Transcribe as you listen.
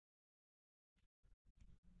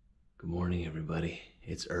Good morning, everybody.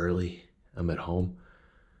 It's early. I'm at home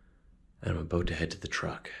and I'm about to head to the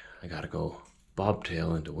truck. I gotta go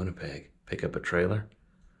bobtail into Winnipeg, pick up a trailer,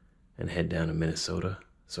 and head down to Minnesota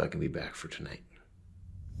so I can be back for tonight.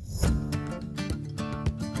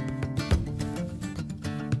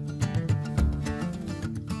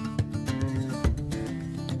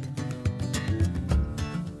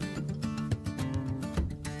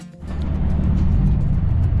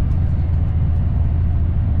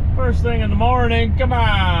 First thing in the morning, come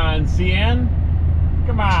on, CN,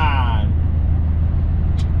 come on.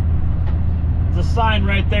 There's a sign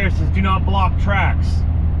right there that says do not block tracks.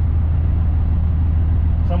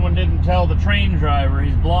 Someone didn't tell the train driver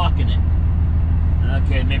he's blocking it.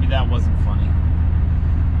 Okay, maybe that wasn't funny.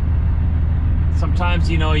 Sometimes,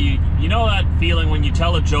 you know that feeling when you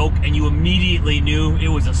tell a joke and you immediately knew it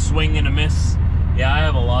was a swing and a miss? Yeah, I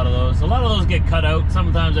have a lot of those. A lot of those get cut out.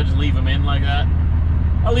 Sometimes I just leave them in like that.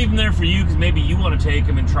 I'll leave them there for you because maybe you want to take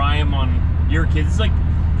them and try them on your kids. It's like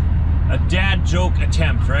a dad joke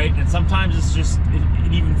attempt, right? And sometimes it's just,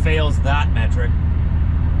 it even fails that metric.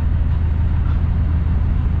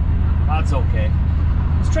 That's okay.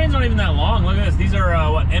 This train's not even that long. Look at this. These are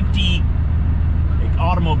what, empty like,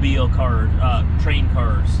 automobile cars, train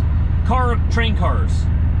cars. Train cars.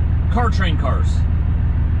 Train cars.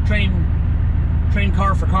 Train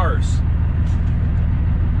car for cars.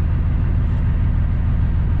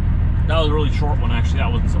 That was a really short one, actually.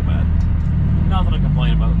 That wasn't so bad. Nothing to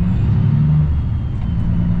complain about.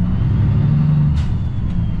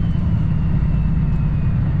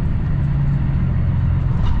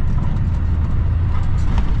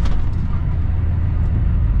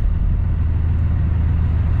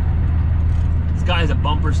 This guy has a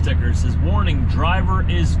bumper sticker. It says, "Warning, driver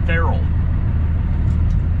is feral."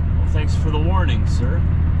 Well, thanks for the warning, sir.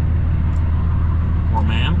 Or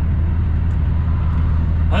ma'am.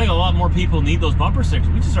 I think a lot more people need those bumper stickers.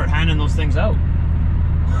 We just start handing those things out.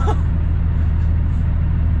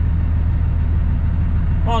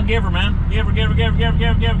 Come on, give her, man. Give her.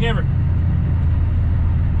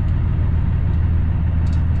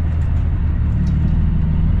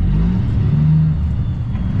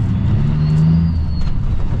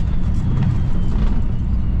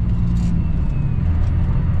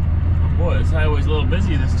 Oh boy, this highway's a little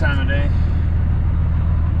busy this time of day.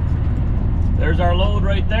 There's our load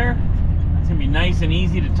right there. It's gonna be nice and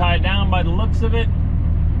easy to tie down by the looks of it.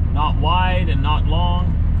 Not wide and not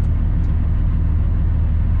long.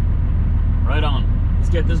 Right on.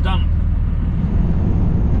 Let's get this done.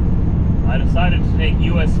 I decided to take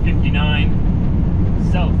US 59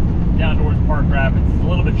 south down towards Park Rapids. It's a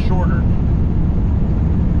little bit shorter.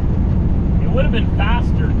 It would have been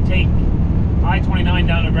faster to take I-29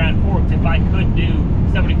 down to Grand Forks if I could do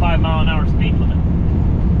 75-mile-an-hour speed limit.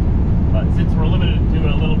 But since we're limited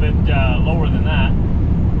to a little bit lower than that,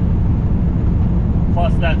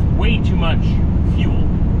 plus that's way too much fuel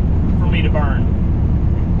for me to burn.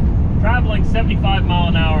 Traveling 75 mile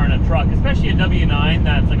an hour in a truck, especially a W9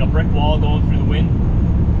 that's like a brick wall going through the wind,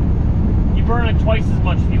 you burn like twice as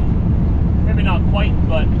much fuel. Maybe not quite,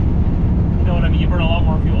 but you know what I mean, you burn a lot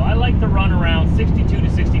more fuel. I like to run around 62 to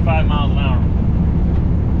 65 miles an hour.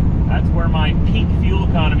 That's where my peak fuel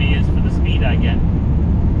economy is for the speed I get.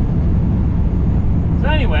 So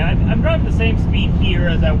anyway, I'm driving the same speed here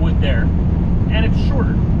as I would there, and it's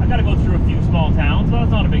shorter. I gotta go through a few small towns, but that's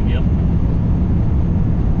not a big deal.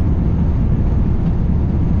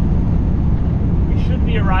 We should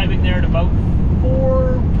be arriving there at about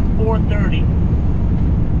 4 to 4:30,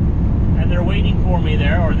 and they're waiting for me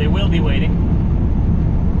there, or they will be waiting.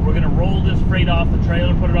 We're gonna roll this freight off the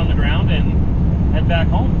trailer, put it on the ground, and head back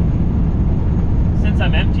home. Since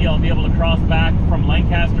I'm empty, I'll be able to cross back from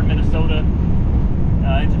Lancaster, Minnesota,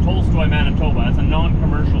 into Tolstoy, Manitoba. It's a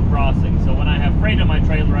non-commercial crossing, so when I have freight on my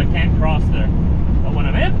trailer, I can't cross there. But when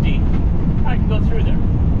I'm empty, I can go through there.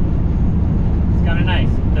 It's kind of nice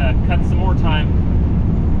to cut some more time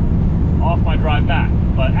off my drive back.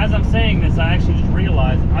 But as I'm saying this, I actually just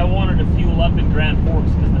realized I wanted to fuel up in Grand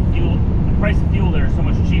Forks because the price of fuel there is so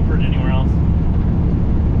much cheaper than anywhere else.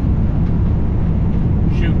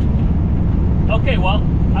 Shoot. Okay, well,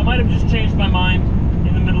 I might have just changed my mind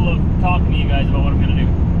in the middle of talking to you guys about what I'm going to do.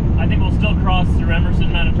 I think we'll still cross through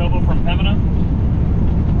Emerson, Manitoba from Pembina.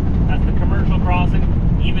 That's the commercial crossing,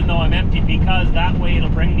 even though I'm empty, because that way it'll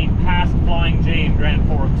bring me past Flying J in Grand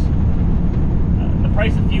Forks. The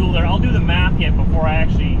price of fuel there, I'll do the math yet before I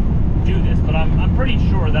actually do this, but I'm pretty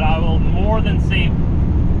sure that I will more than save,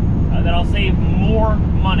 that I'll save more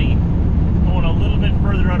money going a little bit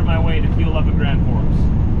further out of my way to fuel up at Grand Forks.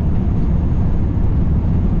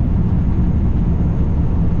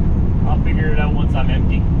 I'll figure it out once I'm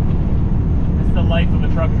empty. the life of a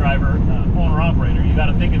truck driver, owner-operator. You got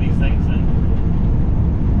to think of these things, and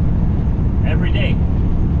every day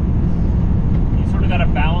you sort of got to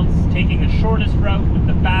balance taking the shortest route with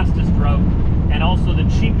the fastest route, and also the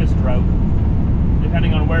cheapest route,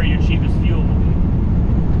 depending on where your cheapest fuel will be.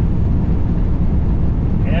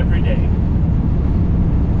 Every day,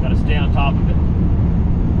 got to stay on top of it.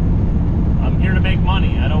 I'm here to make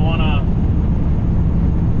money. I don't want to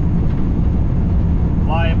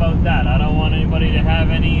lie about that. I don't want anybody to have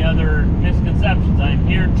any other misconceptions. I'm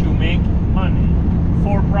here to make money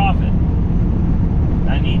for profit.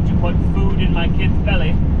 I need to put food in my kids'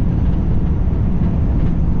 belly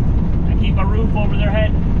and keep a roof over their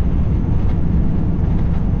head.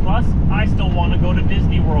 Plus, I still want to go to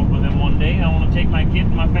Disney World with them one day. I want to take my kid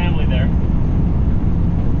and my family there.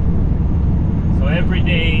 So every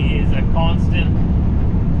day is a constant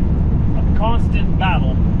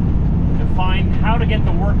battle to find how to get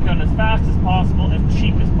the work done as fast as possible, as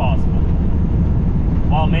cheap as possible,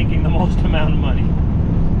 while making the most amount of money.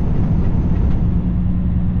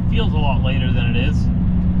 It feels a lot later than it is.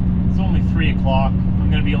 It's only 3 o'clock. I'm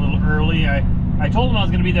going to be a little early. I told them I was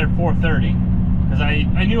going to be there at 4:30, because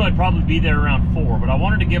I knew I'd probably be there around 4, but I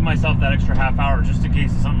wanted to give myself that extra half hour just in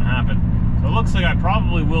case something happened. So it looks like I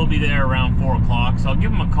probably will be there around 4 o'clock, so I'll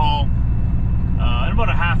give them a call in about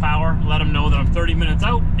a half hour, let them know that I'm 30 minutes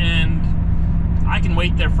out, and I can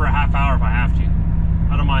wait there for a half hour if I have to.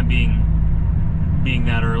 I don't mind being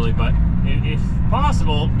that early, but if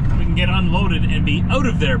possible, we can get unloaded and be out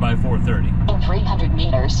of there by 4:30. In 300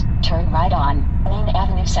 meters, turn right on Main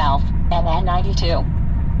Avenue South, MN 92.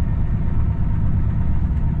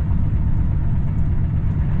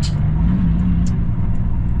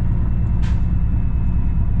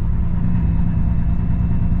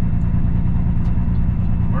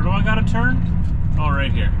 Where do I gotta turn? Oh,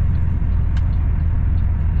 right here.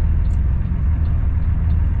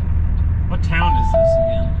 What town is this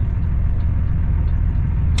again?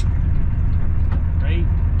 Right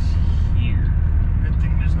here. Good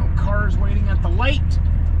thing there's no cars waiting at the light.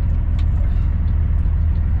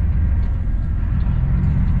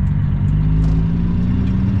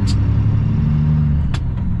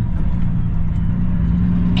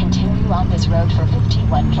 Continue on this road for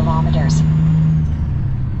 51 kilometers.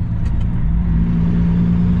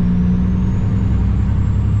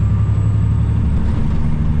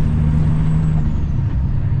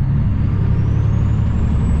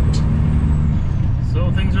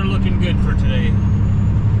 Looking good for today.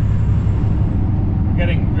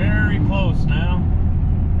 Getting very close now.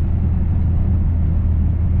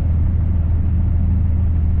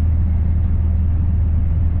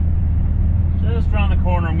 Just around the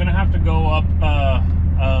corner. I'm gonna have to go up a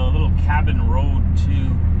little cabin road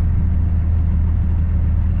too.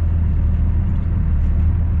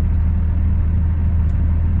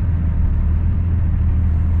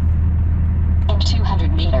 In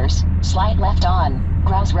 200 meters, slide left on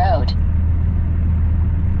Grouse Road.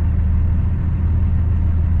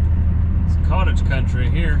 It's cottage country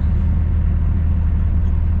here.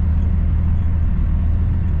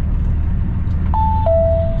 I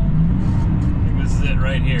think this is it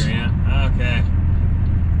right here, yeah. Okay.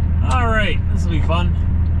 Alright, this will be fun.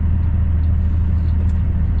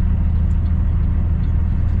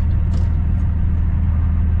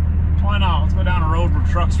 Why not? Let's go down a road where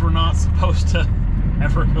trucks were not supposed to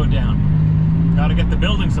ever go down. Gotta get the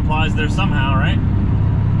building supplies there somehow, right?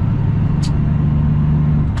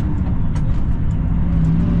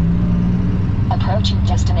 Approaching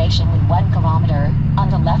destination in 1 kilometer, on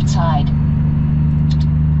the left side.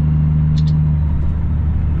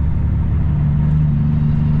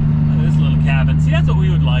 Look at this little cabin. See, that's what we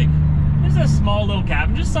would like. Just a small little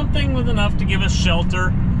cabin, just something with enough to give us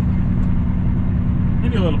shelter.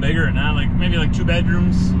 Maybe a little bigger than that, like maybe like 2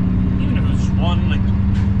 bedrooms. Even if it was just one, like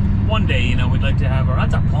one day, you know, we'd like to have our,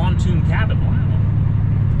 that's a pontoon cabin. Wow.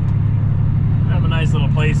 We have a nice little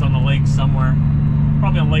place on the lake somewhere.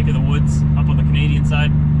 Probably on Lake of the Woods, up on the Canadian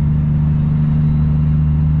side.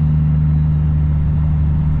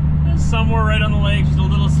 Just somewhere right on the lake, just a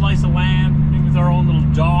little slice of land, maybe with our own little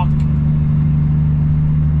dock.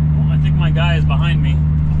 Oh, I think my guy is behind me.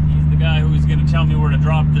 He's the guy who's going to tell me where to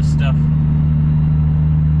drop this stuff.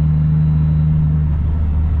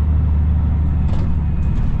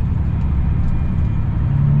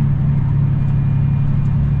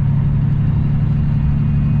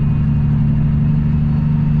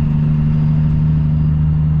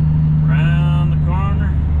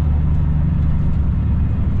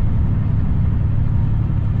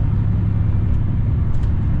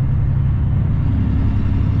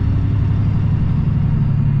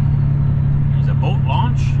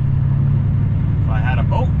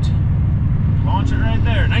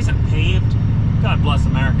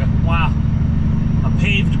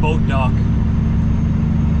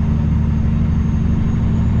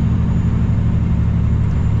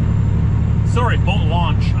 boat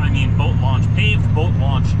launch. I mean boat launch. Paved boat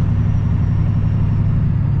launch.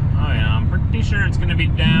 Oh yeah, I'm pretty sure it's gonna be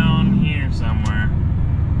down here somewhere.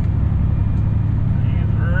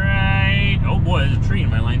 Right. Oh boy, there's a tree in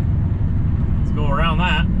my lane. Let's go around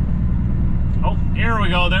that. Oh, here we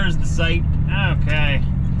go. There's the site. Okay.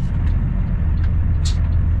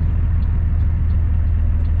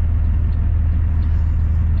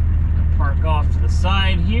 Park off to the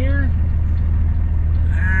side here,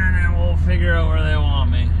 and then we'll figure out where they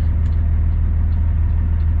want me.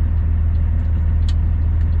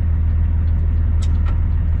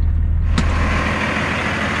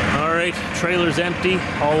 Alright, trailer's empty,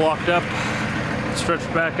 all locked up,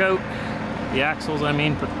 stretched back out. The axles, I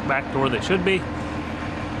mean, put back to where they should be.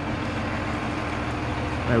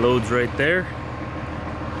 My load's right there,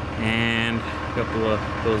 and a couple of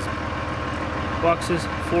those boxes,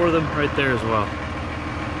 4 of them right there as well.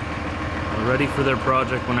 Ready for their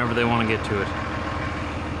project whenever they want to get to it.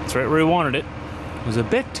 It's right where we wanted it. It was a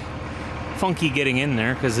bit funky getting in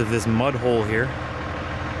there because of this mud hole here,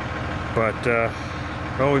 but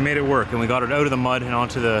well, we made it work, and we got it out of the mud and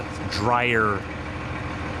onto the drier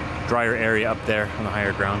area up there on the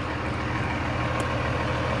higher ground.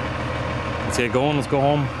 Let's get going. Let's go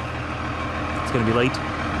home. It's gonna be late.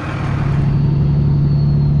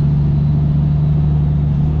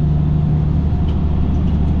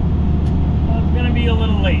 A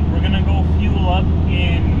little late. We're gonna go fuel up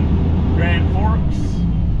in Grand Forks.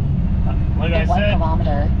 Like I said, 1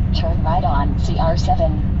 kilometer, turn right on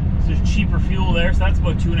CR7. There's cheaper fuel there, so that's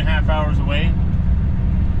about 2.5 hours away.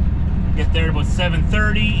 Get there at about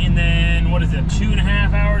 7:30, and then what is it?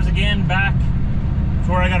 2.5 hours again back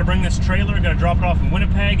to where I got to bring this trailer. I got to drop it off in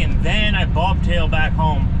Winnipeg, and then I bobtail back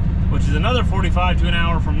home, which is another 45 to an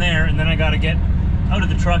hour from there, and then I got to get out of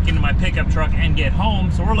the truck into my pickup truck and get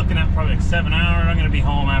home. So we're looking at probably like 7 hours. I'm gonna be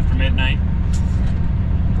home after midnight.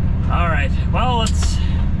 All right, well, it's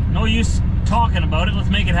no use talking about it. Let's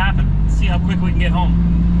make it happen. Let's see how quick we can get home.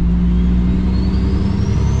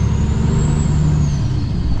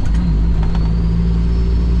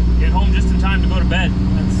 Get home just in time to go to bed.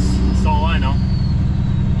 That's all I know.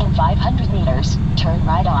 In 500 meters, turn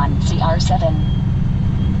right on CR7.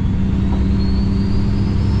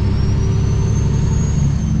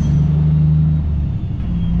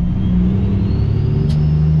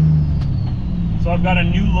 So I've got a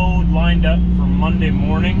new load lined up for Monday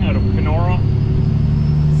morning out of Kenora.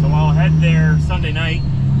 So I'll head there Sunday night.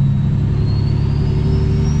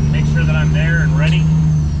 Make sure that I'm there and ready.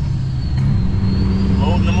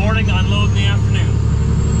 Load in the morning, unload in the afternoon.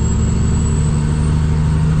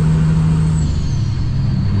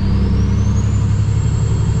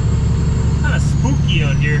 Kind of spooky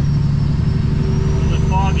out here. A little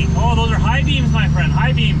foggy. Oh, those are high beams, my friend.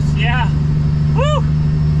 High beams, yeah. Woo!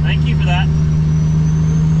 Thank you for that.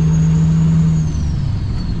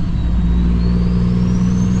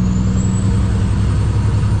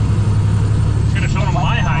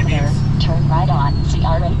 Turn right on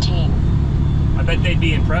CR18. I bet they'd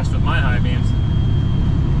be impressed with my high beams.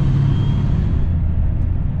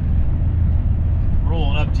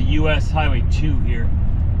 Rolling up to US Highway 2 here.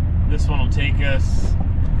 This one will take us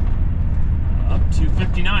up to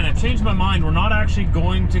 59. I've changed my mind. We're not actually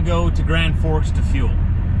going to go to Grand Forks to fuel.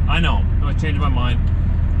 I know, I changed my mind.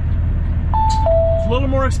 It's a little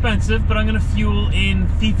more expensive, but I'm going to fuel in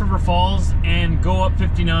Thief River Falls and go up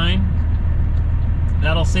 59.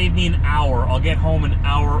 That'll save me an hour. I'll get home an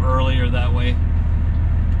hour earlier that way.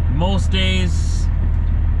 Most days,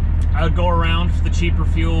 I would go around for the cheaper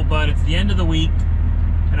fuel, but it's the end of the week,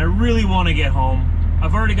 and I really want to get home.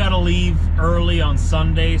 I've already got to leave early on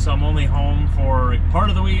Sunday, so I'm only home for part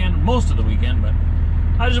of the weekend, most of the weekend, but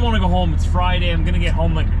I just want to go home. It's Friday. I'm going to get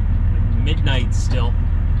home like midnight still.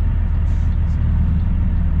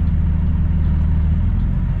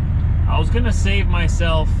 I was going to save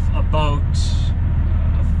myself about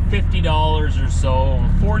 $50 or so,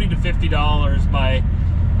 $40 to $50 by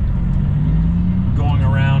going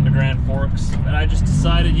around to Grand Forks. But I just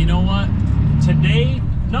decided, you know what? Today,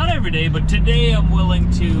 not every day, but today I'm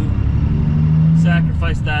willing to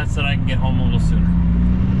sacrifice that so that I can get home a little sooner.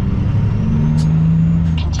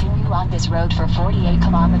 Continue on this road for 48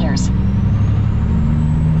 kilometers.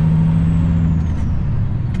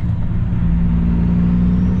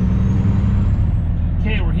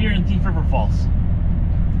 Okay, we're here in Thief River Falls.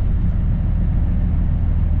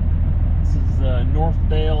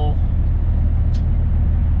 Northdale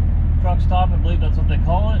Truck Stop, I believe that's what they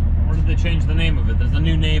call it. Or did they change the name of it? There's a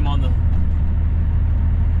new name on the...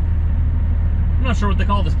 I'm not sure what they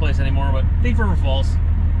call this place anymore, but Thief River Falls.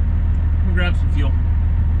 We'll grab some fuel.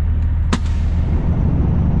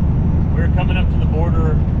 We're coming up to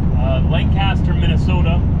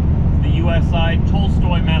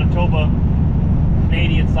Manitoba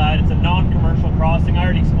Canadian side. It's a non-commercial crossing. I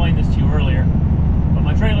already explained this to you earlier. But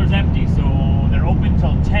my trailer's empty, so they're open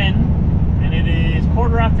till 10, and it is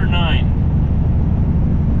 9:15.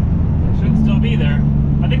 I should still be there.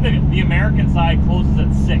 I think the American side closes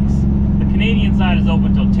at 6. The Canadian side is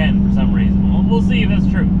open till 10 for some reason. We'll see if that's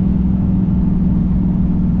true.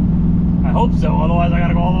 I hope so, otherwise I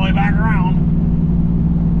gotta go all the way back around.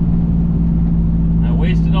 I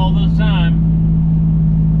wasted all this time.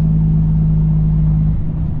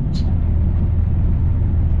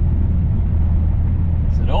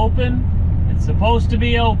 Is it open? It's supposed to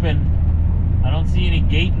be open. I don't see any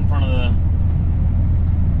gate in front of the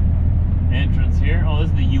entrance here. Oh, this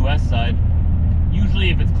is the US side.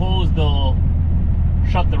 Usually if it's closed, they'll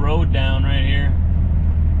shut the road down right here.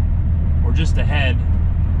 Or just ahead.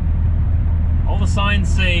 All the signs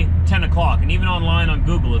say 10 o'clock, and even online on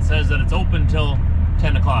Google it says that it's open till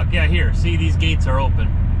 10 o'clock. Yeah, here, see, these gates are open.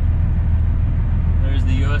 There's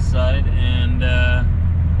the US side, and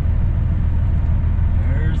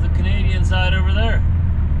there's the Canadian side over there.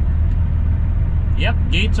 Yep,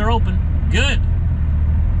 gates are open. Good.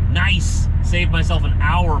 Nice. Saved myself an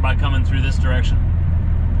hour by coming through this direction.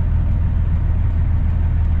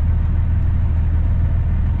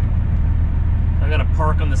 I gotta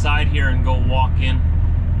park on the side here and go walk in.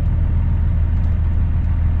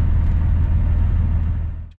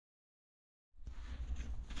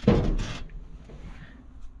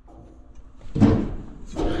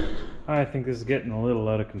 I think this is getting a little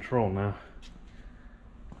out of control now.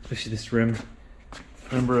 Especially this rim.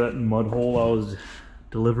 Remember that mud hole I was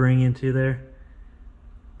delivering into there?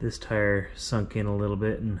 This tire sunk in a little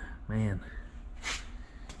bit, and man,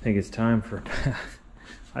 I think it's time for a bath.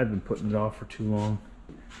 I've been putting it off for too long.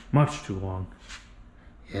 Much too long.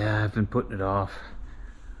 Yeah, I've been putting it off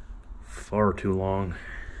far too long.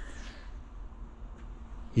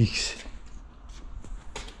 Yeeks.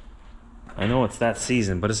 I know it's that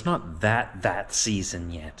season, but it's not that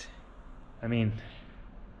season yet. I mean,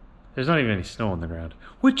 there's not even any snow on the ground,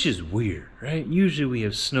 which is weird, right? Usually we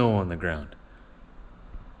have snow on the ground.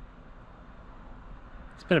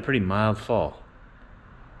 It's been a pretty mild fall.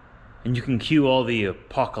 And you can cue all the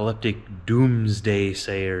apocalyptic doomsday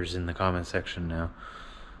sayers in the comment section now.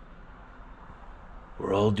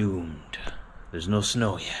 We're all doomed. There's no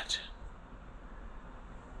snow yet.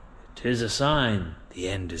 'Tis a sign the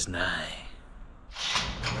end is nigh.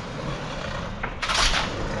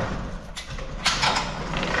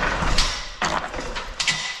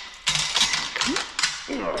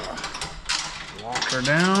 Walk her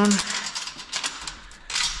down.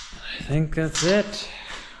 I think that's it.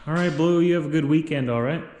 All right, Blue, you have a good weekend, all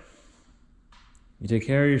right? You take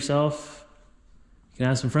care of yourself. You can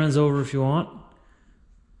have some friends over if you want,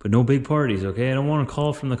 but no big parties, okay? I don't want to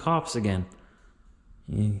call from the cops again.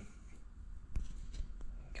 You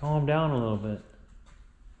calm down a little bit.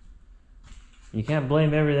 You can't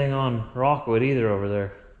blame everything on Rockwood either over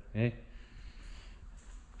there, okay?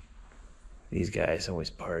 These guys always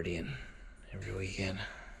partying every weekend.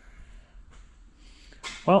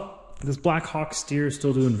 Well, this Black Hawk steer is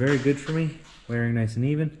still doing very good for me, wearing nice and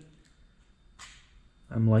even.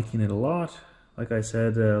 I'm liking it a lot. Like I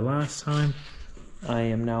said last time, I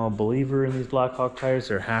am now a believer in these Black Hawk tires.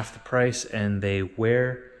 They're half the price and they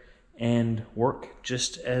wear and work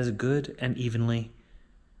just as good and evenly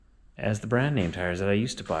as the brand name tires that I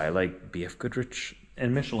used to buy, like BF Goodrich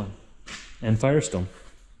and Michelin and Firestone.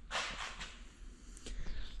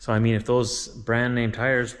 So I mean, if those brand name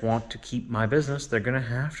tires want to keep my business, they're gonna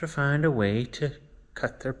have to find a way to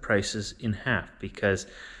cut their prices in half, because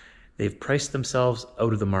they've priced themselves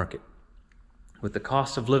out of the market. With the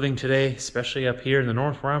cost of living today, especially up here in the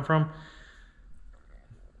north where I'm from,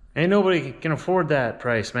 ain't nobody can afford that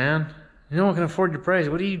price, man. No one can afford your price.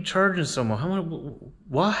 What are you charging someone? How much?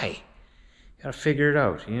 Why? You gotta figure it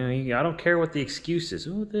out. You know, I don't care what the excuse is.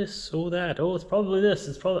 Oh, this, oh, that. Oh, it's probably this.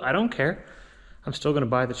 It's probably. I don't care. I'm still gonna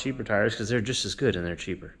buy the cheaper tires because they're just as good and they're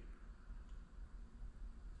cheaper.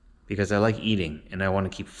 Because I like eating and I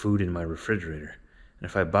want to keep food in my refrigerator. And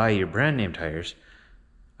if I buy your brand name tires,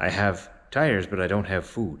 I have tires, but I don't have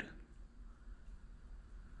food.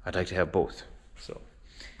 I'd like to have both. So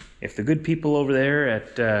if the good people over there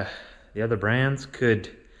at the other brands could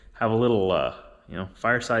have a little,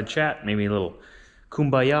 fireside chat, maybe a little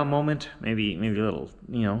kumbaya moment, maybe a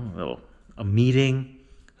little, a meeting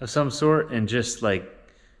of some sort, and just like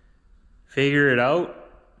figure it out,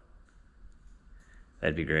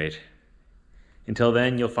 that'd be great. Until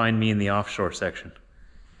then, you'll find me in the offshore section.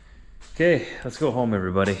 Okay, let's go home,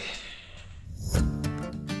 everybody.